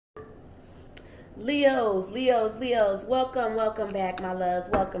Leos, welcome back, my loves.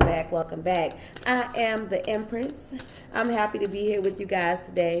 Welcome back. I am the Empress. I'm happy to be here with you guys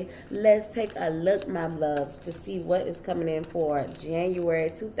today. Let's take a look, my loves, to see what is coming in for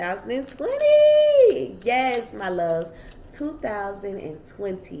January 2020. Yes, my loves,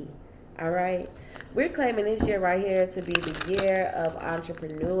 2020. All right. We're claiming this year right here to be the year of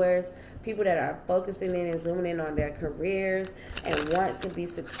entrepreneurs, people that are focusing in and zooming in on their careers and want to be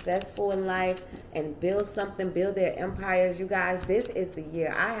successful in life and build something, build their empires. You guys, this is the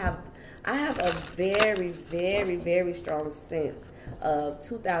year. I have a very strong sense of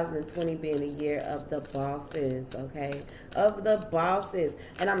 2020 being the year of the bosses, okay? Of the bosses.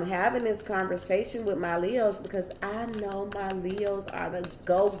 And I'm having this conversation with my Leos because I know my Leos are the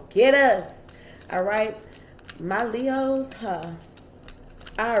go-getters, all right? My Leos, I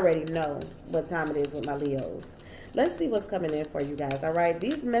already know what time it is with my Leos. Let's see what's coming in for you guys, all right?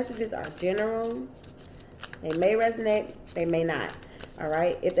 These messages are general. They may resonate, they may not. All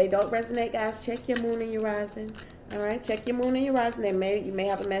right. If they don't resonate, guys, check your moon and your rising. All right. Check your moon and your rising. You may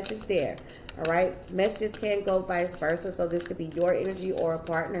have a message there. All right. Messages can go vice versa. So this could be your energy or a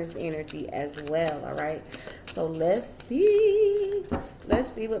partner's energy as well. All right. So let's see. Let's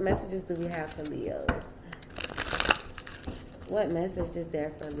see what messages do we have for Leos. What message is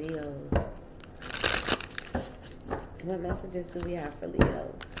there for Leos? What messages do we have for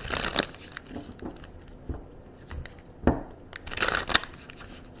Leos?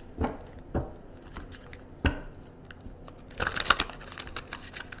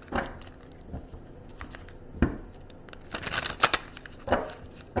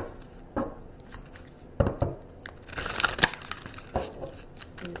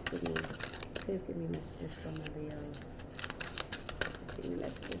 Please give me messages for my Leos. Please give me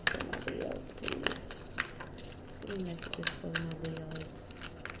messages for my Leos, please. Please give me messages for my Leos.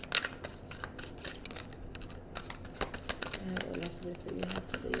 What messages do you have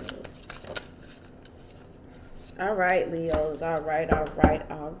for Leos? All right, Leos. All right.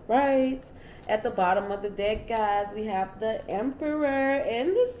 At the bottom of the deck, guys, we have the Emperor and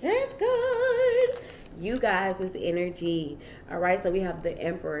the Strength card. You guys' energy. All right, so we have the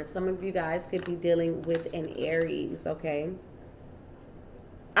Emperor. Some of you guys could be dealing with an Aries, okay?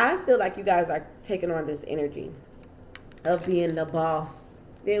 I feel like you guys are taking on this energy of being the boss.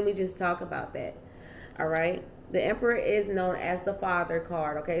 Didn't we just talk about that? All right. The Emperor is known as the Father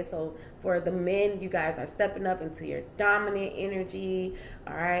card, okay? So for the men, you guys are stepping up into your dominant energy,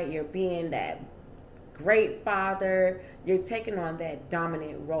 all right? You're being that great father. You're taking on that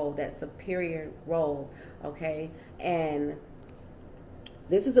dominant role, that superior role, okay? And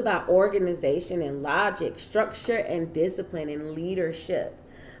this is about organization and logic, structure and discipline and leadership,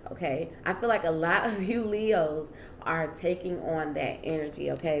 okay? I feel like a lot of you Leos are taking on that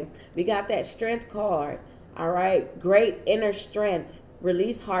energy, okay? We got that Strength card. All right. Great inner strength.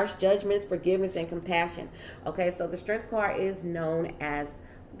 Release harsh judgments, forgiveness, and compassion. Okay. So the Strength card is known as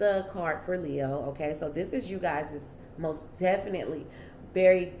the card for Leo. Okay. So this is you guys' is most definitely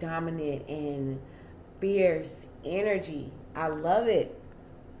very dominant and fierce energy. I love it.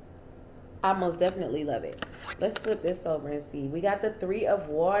 I most definitely love it. Let's flip this over and see. We got the Three of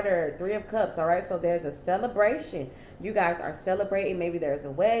Water, Three of Cups. All right, so there's a celebration. You guys are celebrating. Maybe there's a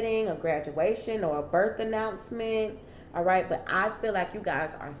wedding, a graduation, or a birth announcement. All right, but I feel like you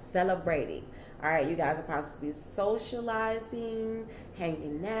guys are celebrating. All right, you guys are possibly socializing,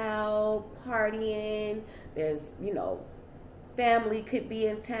 hanging out, partying. There's, family could be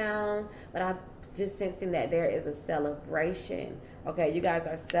in town, but I'm just sensing that there is a celebration. Okay, you guys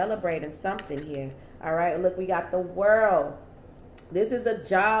are celebrating something here. All right, look, we got the World. This is a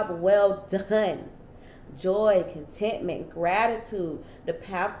job well done. Joy, contentment, gratitude, the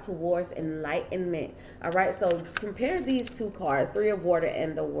path towards enlightenment. All right, so compare these two cards, Three of Water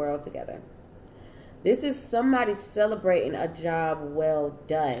and the World together. This is somebody celebrating a job well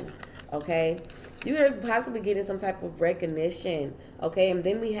done. Okay, you're possibly getting some type of recognition. Okay, and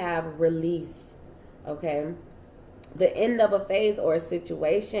then we have release. Okay, the end of a phase or a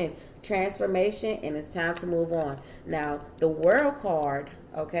situation, transformation, and it's time to move on. Now, the World card,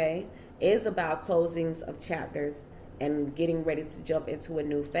 okay, is about closings of chapters and getting ready to jump into a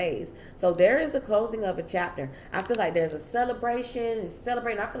new phase. So there is a closing of a chapter. I feel like there's a celebration, it's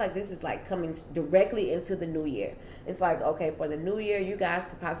celebrating. I feel like this is like coming directly into the new year. It's like, okay, for the new year, you guys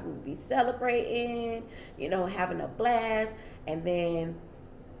could possibly be celebrating, having a blast. And then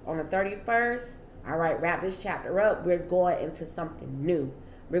on the 31st, all right, wrap this chapter up. We're going into something new.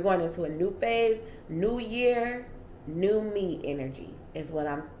 We're going into a new phase, new year, new me energy is what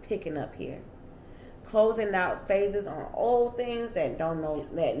I'm picking up here. closing out phases on old things that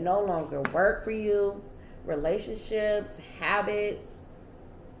no longer work for you, relationships, habits,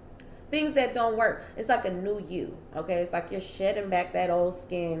 things that don't work. It's like a new you, okay? It's like you're shedding back that old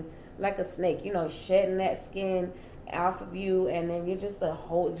skin like a snake, you know, shedding that skin off of you, and then you're just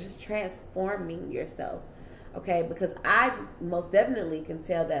transforming yourself, okay? Because I most definitely can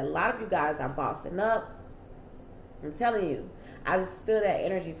tell that a lot of you guys are bossing up. I'm telling you, I just feel that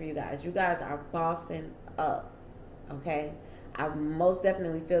energy for you guys. You guys are bossing up, okay? I most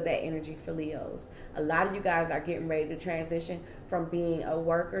definitely feel that energy for Leos. A lot of you guys are getting ready to transition from being a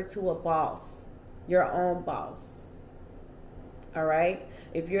worker to a boss, your own boss. All right?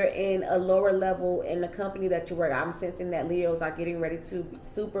 If you're in a lower level in the company that you work, I'm sensing that Leos are getting ready to be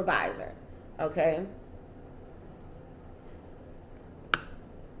supervisor. Okay?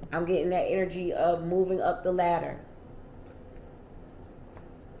 I'm getting that energy of moving up the ladder.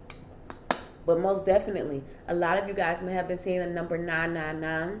 But most definitely, a lot of you guys may have been seeing the number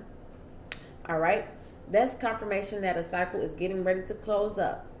 999. All right? That's confirmation that a cycle is getting ready to close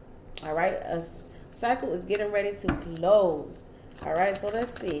up. All right? A cycle is getting ready to close. All right? So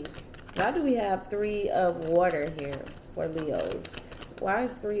let's see. Why do we have 3 of water here for Leos? Why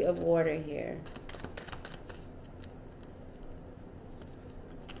is 3 of water here?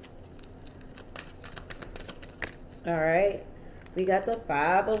 All right? We got the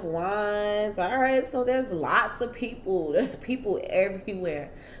 5 of Wands. All right, so there's lots of people. There's people everywhere.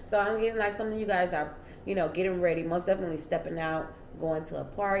 So I'm getting like some of you guys are, you know, getting ready, most definitely stepping out, going to a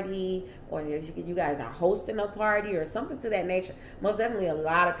party, or you guys are hosting a party or something to that nature. Most definitely a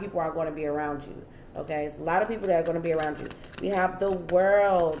lot of people are going to be around you. Okay, it's a lot of people that are going to be around you. We have the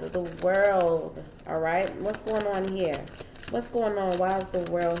world. All right, what's going on here? What's going on? Why is the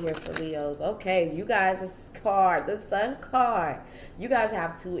world here for Leos? Okay, you guys, this card, the Sun card. You guys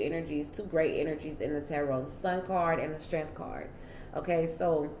have 2 energies, 2 great energies in the tarot. The Sun card and the Strength card. Okay,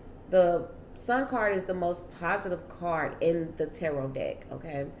 so the Sun card is the most positive card in the tarot deck.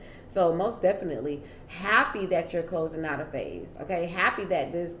 Okay, so most definitely happy that you're closing out a phase. Okay, happy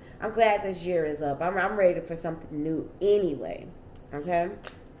that I'm glad this year is up. I'm ready for something new anyway. Okay,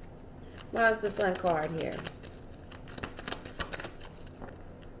 why is the Sun card here?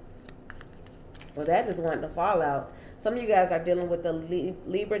 Well, that just wanted to fall out. Some of you guys are dealing with the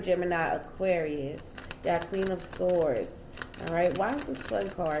Libra, Gemini, Aquarius. You got Queen of Swords. All right. Why is the Sun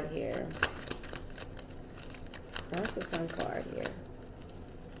card here? Why is the Sun card here?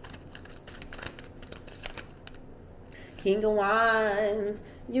 King of Wands.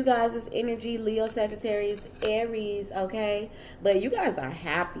 You guys, this energy, Leo, Sagittarius, Aries, okay? But you guys are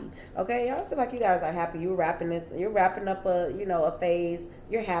happy, okay? I feel like you guys are happy. You're wrapping up a phase.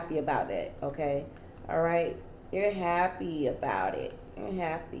 You're happy about it, okay? All right? You're happy about it. You're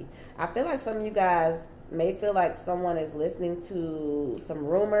happy. I feel like some of you guys may feel like someone is listening to some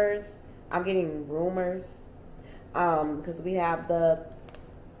rumors. I'm getting rumors because we have the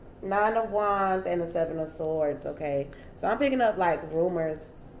 9 of Wands and the 7 of Swords, okay? So I'm picking up like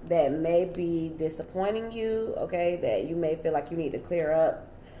rumors that may be disappointing you, okay? That you may feel like you need to clear up.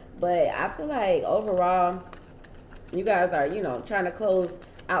 But I feel like overall, you guys are, trying to close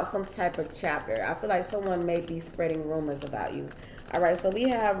out some type of chapter. I feel like someone may be spreading rumors about you. All right, so we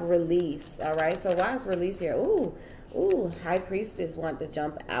have release, all right? So why is release here? Ooh, High Priestess want to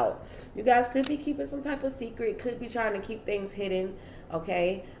jump out. You guys could be keeping some type of secret, could be trying to keep things hidden,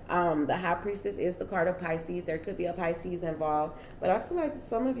 okay? The High Priestess is the card of Pisces. There could be a Pisces involved. But I feel like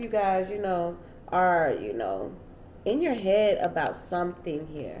some of you guys, are, in your head about something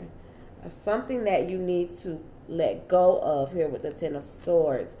here. Something that you need to let go of here with the 10 of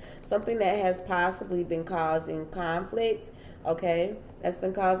Swords. Something that has possibly been causing conflict, okay? That's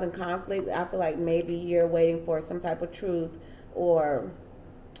been causing conflict. I feel like maybe you're waiting for some type of truth, or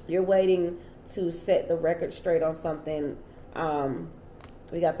you're waiting to set the record straight on something.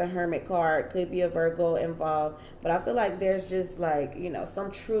 We got the Hermit card. Could be a Virgo involved. But I feel like there's just like, some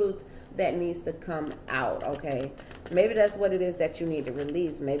truth that needs to come out, okay? Maybe that's what it is that you need to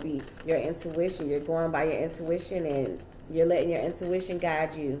release. Maybe your intuition. You're going by your intuition and you're letting your intuition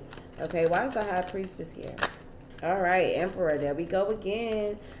guide you. Okay, why is the High Priestess here? All right, Emperor, there we go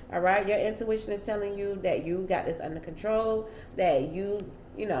again. All right, your intuition is telling you that you got this under control, that you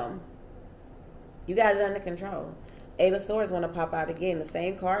got it under control. 8 of Swords want to pop out again. The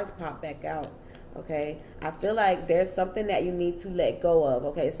same cards pop back out, okay? I feel like there's something that you need to let go of,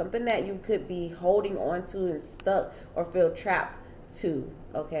 okay? Something that you could be holding on to and stuck or feel trapped to,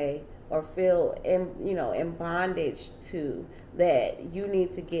 okay? Or feel in bondage to, that you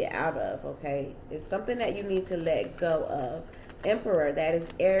need to get out of, okay? It's something that you need to let go of. Emperor, that is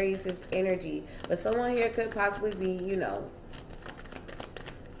Aries' energy. But someone here could possibly be, you know,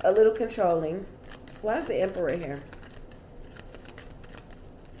 a little controlling. Why is the Emperor here?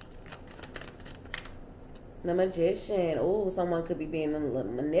 The Magician. Oh, someone could be being a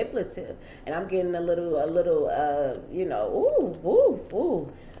little manipulative. And I'm getting a little, you know,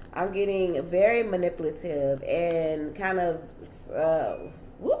 ooh. I'm getting very manipulative and kind of,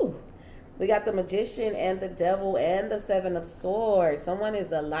 We got the Magician and the Devil and the Seven of Swords. Someone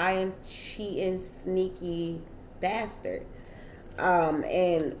is a lying, cheating, sneaky bastard.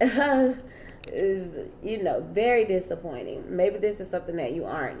 And is, you know, very disappointing. Maybe this is something that you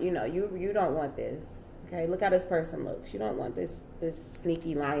aren't, you know, you don't want this. Okay, look how this person looks. You don't want this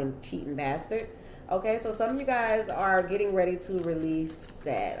sneaky, lying, cheating bastard. Okay, so some of you guys are getting ready to release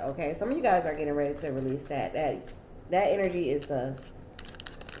that. Okay, some of you guys are getting ready to release that. That energy is a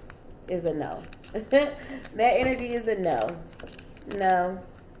no. That energy is a no. No.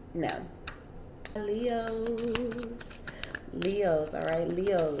 Leos, all right,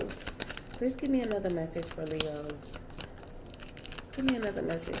 Leos. Please give me another message for Leos. Please give me another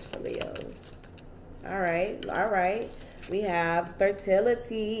message for Leos. All right. We have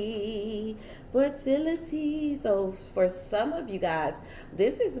fertility. So for some of you guys,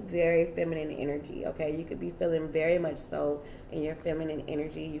 this is very feminine energy, okay? You could be feeling very much so in your feminine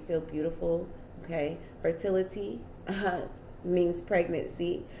energy. You feel beautiful, okay? Fertility means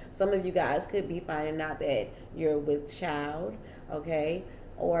pregnancy. Some of you guys could be finding out that you're with child, okay?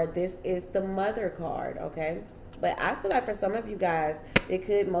 Or this is the mother card, okay? But I feel like for some of you guys, it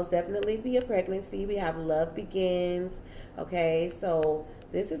could most definitely be a pregnancy. We have love begins, okay? So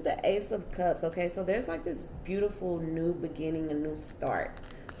this is the Ace of Cups, okay? So there's like this beautiful new beginning, a new start,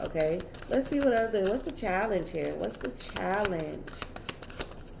 okay? Let's see what's the challenge here? What's the challenge?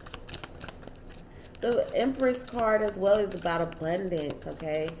 The Empress card as well is about abundance,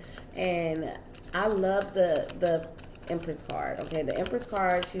 okay? And I love the Empress card, okay? The Empress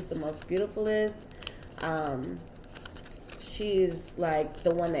card, she's the most beautifulest. She's like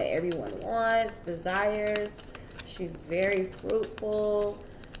the one that everyone wants, desires. She's very fruitful.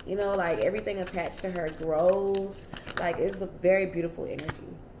 You know, like everything attached to her grows. Like it's a very beautiful energy.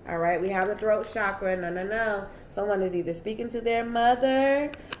 All right, we have the throat chakra. No. Someone is either speaking to their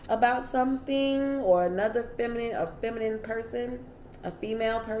mother about something, or another feminine person, a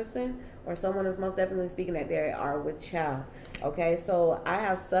female person, or someone is most definitely speaking that they are with child. Okay, so I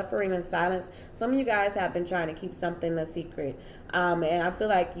have suffering in silence. Some of you guys have been trying to keep something a secret, and I feel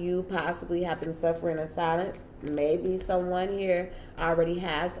like you possibly have been suffering in silence. Maybe someone here already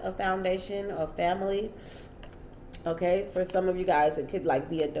has a foundation or family. Okay, for some of you guys it could like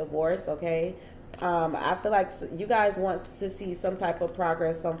be a divorce. Okay, I feel like you guys want to see some type of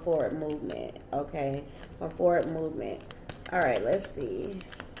progress, some forward movement. Okay, some forward movement. All right, let's see.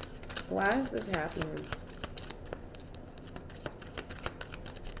 Why is this happening?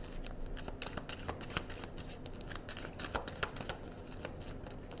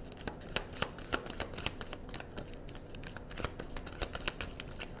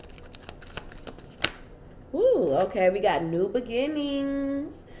 Ooh, okay, we got new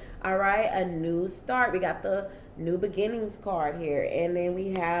beginnings. All right, a new start. We got the new beginnings card here, and then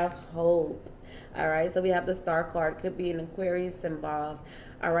we have hope. All right, so we have the star card. Could be an Aquarius involved.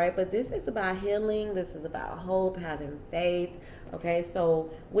 All right, but this is about healing. This is about hope, having faith. Okay, so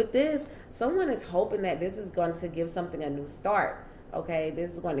with this, someone is hoping that this is going to give something a new start. Okay,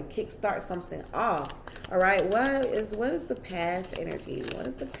 this is going to kickstart something off. All right, what is the past energy? What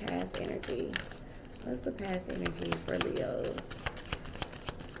is the past energy? What's the past energy for Leos?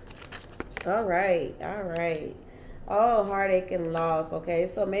 All right. Oh, heartache and loss. Okay,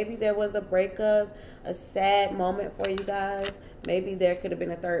 so maybe there was a breakup, a sad moment for you guys. Maybe there could have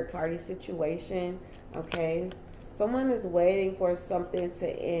been a third party situation. Okay, someone is waiting for something to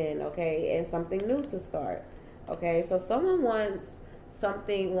end. Okay, and something new to start. Okay, so someone wanted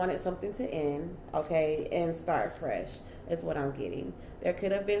something to end. Okay, and start fresh is what I'm getting. There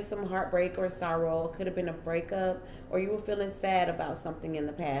could have been some heartbreak or sorrow. It could have been a breakup, or you were feeling sad about something in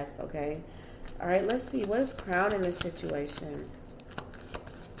the past. Okay. All right, let's see. What is Crown in this situation?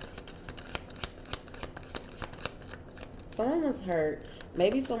 Someone was hurt.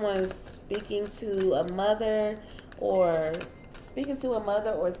 Maybe someone's speaking to a mother, or speaking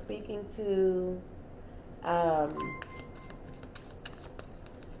to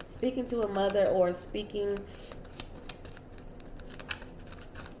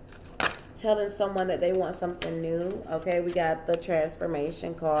telling someone that they want something new. Okay, we got the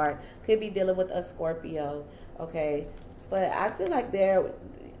transformation card. Could be dealing with a Scorpio. Okay, but I feel like there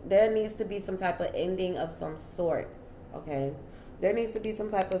needs to be some type of ending of some sort. Okay, there needs to be some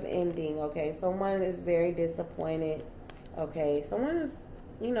type of ending. Okay, someone is very disappointed. Okay, someone is,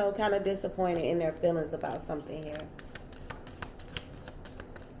 you know, kind of disappointed in their feelings about something here.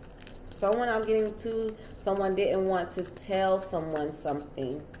 Someone I'm getting to, someone didn't want to tell someone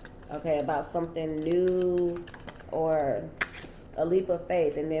something, okay, about something new or a leap of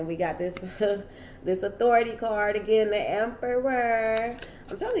faith. And then we got this this authority card again, the Emperor.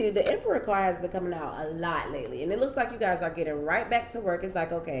 I'm telling you, the Emperor card has been coming out a lot lately. And it looks like you guys are getting right back to work. It's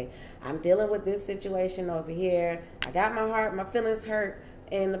like, okay, I'm dealing with this situation over here. I got my feelings hurt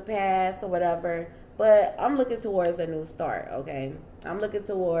in the past or whatever. But I'm looking towards a new start, okay? I'm looking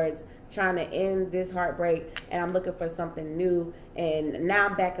towards trying to end this heartbreak, and I'm looking for something new. And now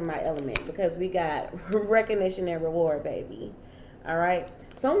I'm back in my element because we got recognition and reward, baby. All right?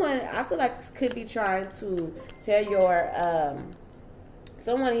 Someone, I feel like, could be trying to tell your,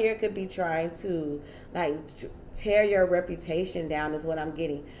 someone here could be trying to, like, tear your reputation down is what I'm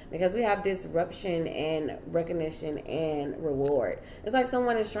getting, because we have disruption and recognition and reward. It's like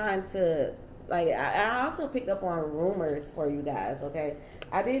someone is trying to, like, I also picked up on rumors for you guys, okay?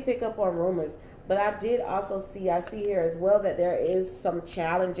 I did pick up on rumors, but I did also I see here as well that there is some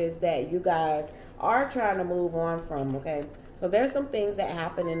challenges that you guys are trying to move on from, okay? So there's some things that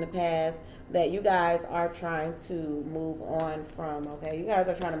happened in the past that you guys are trying to move on from, okay? You guys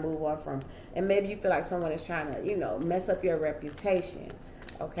are trying to move on from. And maybe you feel like someone is trying to, you know, mess up your reputation,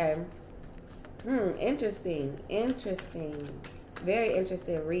 okay? Interesting. Very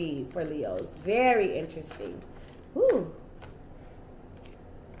interesting read for Leos. Very interesting. Whew.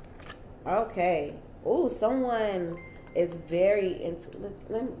 Okay. Ooh, someone is very into...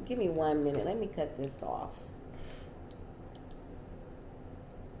 give me 1 minute. Let me cut this off.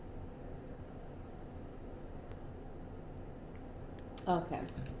 Okay.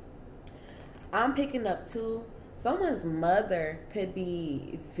 I'm picking up too. Someone's mother could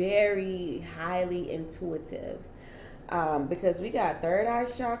be very highly intuitive. Because we got third eye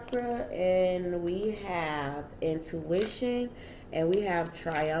chakra, and we have intuition, and we have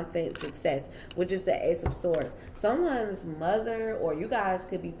triumphant success, which is the Ace of Swords. Someone's mother or you guys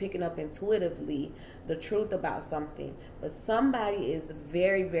could be picking up intuitively the truth about something, but somebody is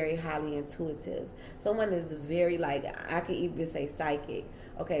very, very highly intuitive. Someone is very, like, I could even say psychic.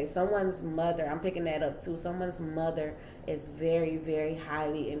 Okay, someone's mother, I'm picking that up too. Someone's mother is very, very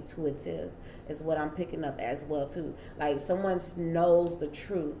highly intuitive is what I'm picking up as well too. Like, someone knows the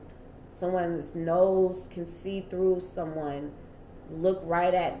truth. Someone knows, can see through someone, look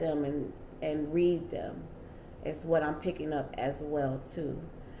right at them and read them. It's what I'm picking up as well too.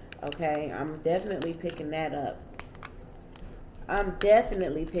 Okay, I'm definitely picking that up.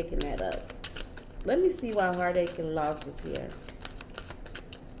 Let me see why heartache and loss is here.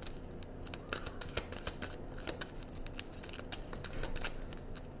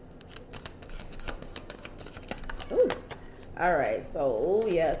 Ooh. All right, so,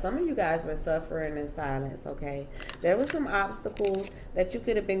 yeah, some of you guys were suffering in silence, okay? There were some obstacles that you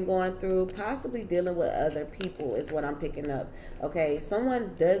could have been going through, possibly dealing with other people is what I'm picking up, okay?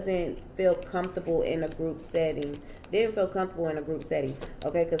 Someone doesn't feel comfortable in a group setting,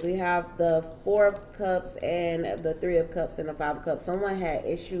 okay? Because we have the 4 of Cups and the 3 of Cups and the 5 of Cups. Someone had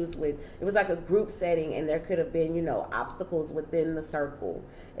issues with, it was like a group setting, and there could have been, you know, obstacles within the circle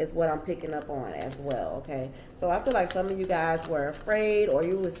is what I'm picking up on as well, okay? So I feel like some of you guys were afraid, or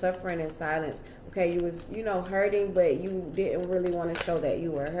you were suffering in silence, okay? You was, you know, hurting, but you didn't really want to show that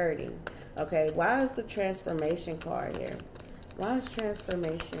you were hurting, okay? Why is the transformation card here? Why is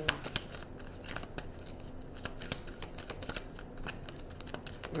transformation?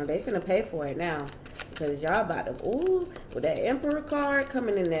 Well, they finna pay for it now, because y'all about to, ooh, with that Emperor card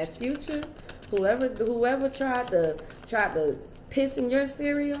coming in that future, whoever tried to piss in your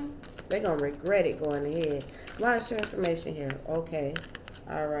cereal, they're gonna regret it going ahead. Why is transformation here? Okay.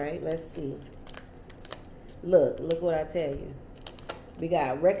 All right, let's see. Look what I tell you. We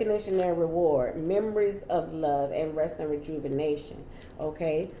got recognition and reward, memories of love, and rest and rejuvenation.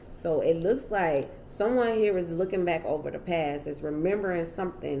 Okay, so it looks like someone here is looking back over the past, is remembering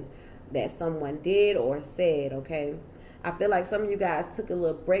something that someone did or said, okay? I feel like some of you guys took a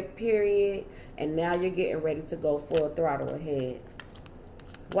little break period, and now you're getting ready to go full throttle ahead.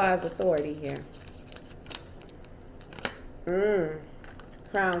 Why is authority here?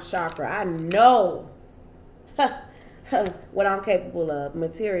 Crown chakra. I know what I'm capable of.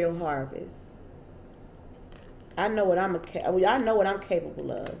 Material harvest. I know what I'm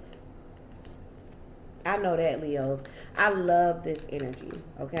capable of. I know that, Leos. I love this energy,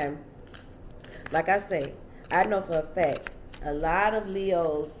 okay? Like I say, I know for a fact a lot of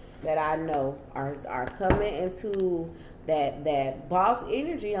Leos that I know are coming into That boss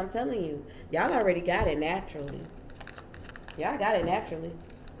energy, I'm telling you. Y'all already got it naturally. Y'all got it naturally.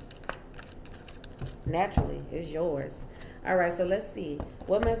 Naturally. It's yours. All right, so let's see.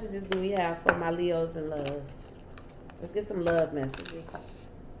 What messages do we have for my Leos in love? Let's get some love messages.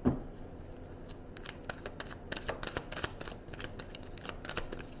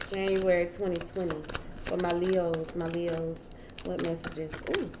 January 2020. For my Leos, what messages?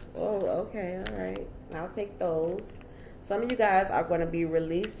 Ooh, oh, okay, all right. I'll take those. Some of you guys are going to be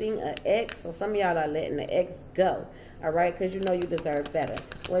releasing an ex, so some of y'all are letting the ex go, all right, because you know you deserve better.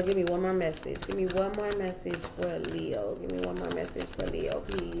 Well, give me one more message. Give me one more message for Leo. Give me one more message for Leo,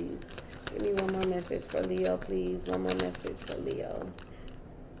 please. Give me one more message for Leo, please. One more message for Leo.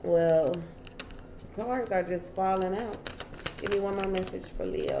 Well, cards are just falling out. Give me one more message for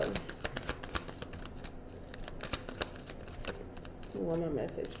Leo. One more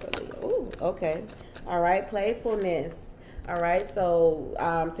message for Leo. Ooh, okay. All right, playfulness. All right, so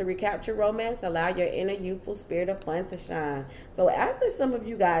to recapture romance, allow your inner youthful spirit of fun to shine. So after some of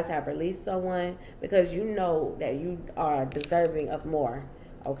you guys have released someone because you know that you are deserving of more,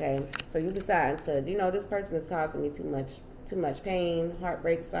 okay? So you decide to, you know, this person is causing me too much pain,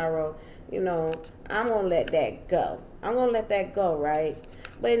 heartbreak, sorrow. You know, I'm going to let that go. I'm going to let that go, right?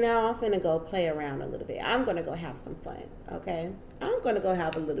 But now I'm finna go play around a little bit. I'm going to go have some fun, okay? I'm going to go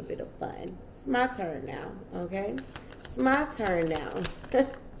have a little bit of fun. It's my turn now, okay? It's my turn now. It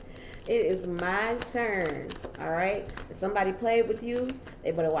is my turn, all right? If somebody played with you,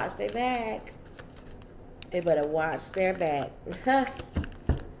 they better watch their back. They better watch their back. I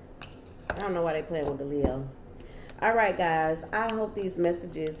don't know why they playing with the Leo. All right, guys. I hope these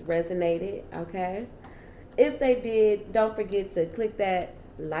messages resonated, okay? If they did, don't forget to click that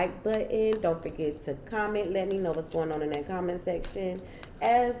like button. Don't forget to comment. Let me know what's going on in that comment section,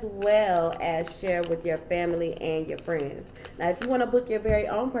 as well as share with your family and your friends. Now, if you want to book your very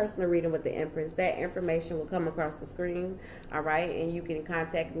own personal reading with the Empress, that information will come across the screen, all right? And you can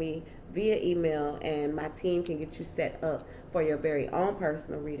contact me via email, and my team can get you set up for your very own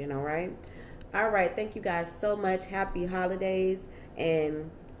personal reading, all right? All right, thank you guys so much. Happy holidays, and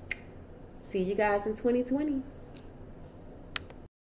see you guys in 2020.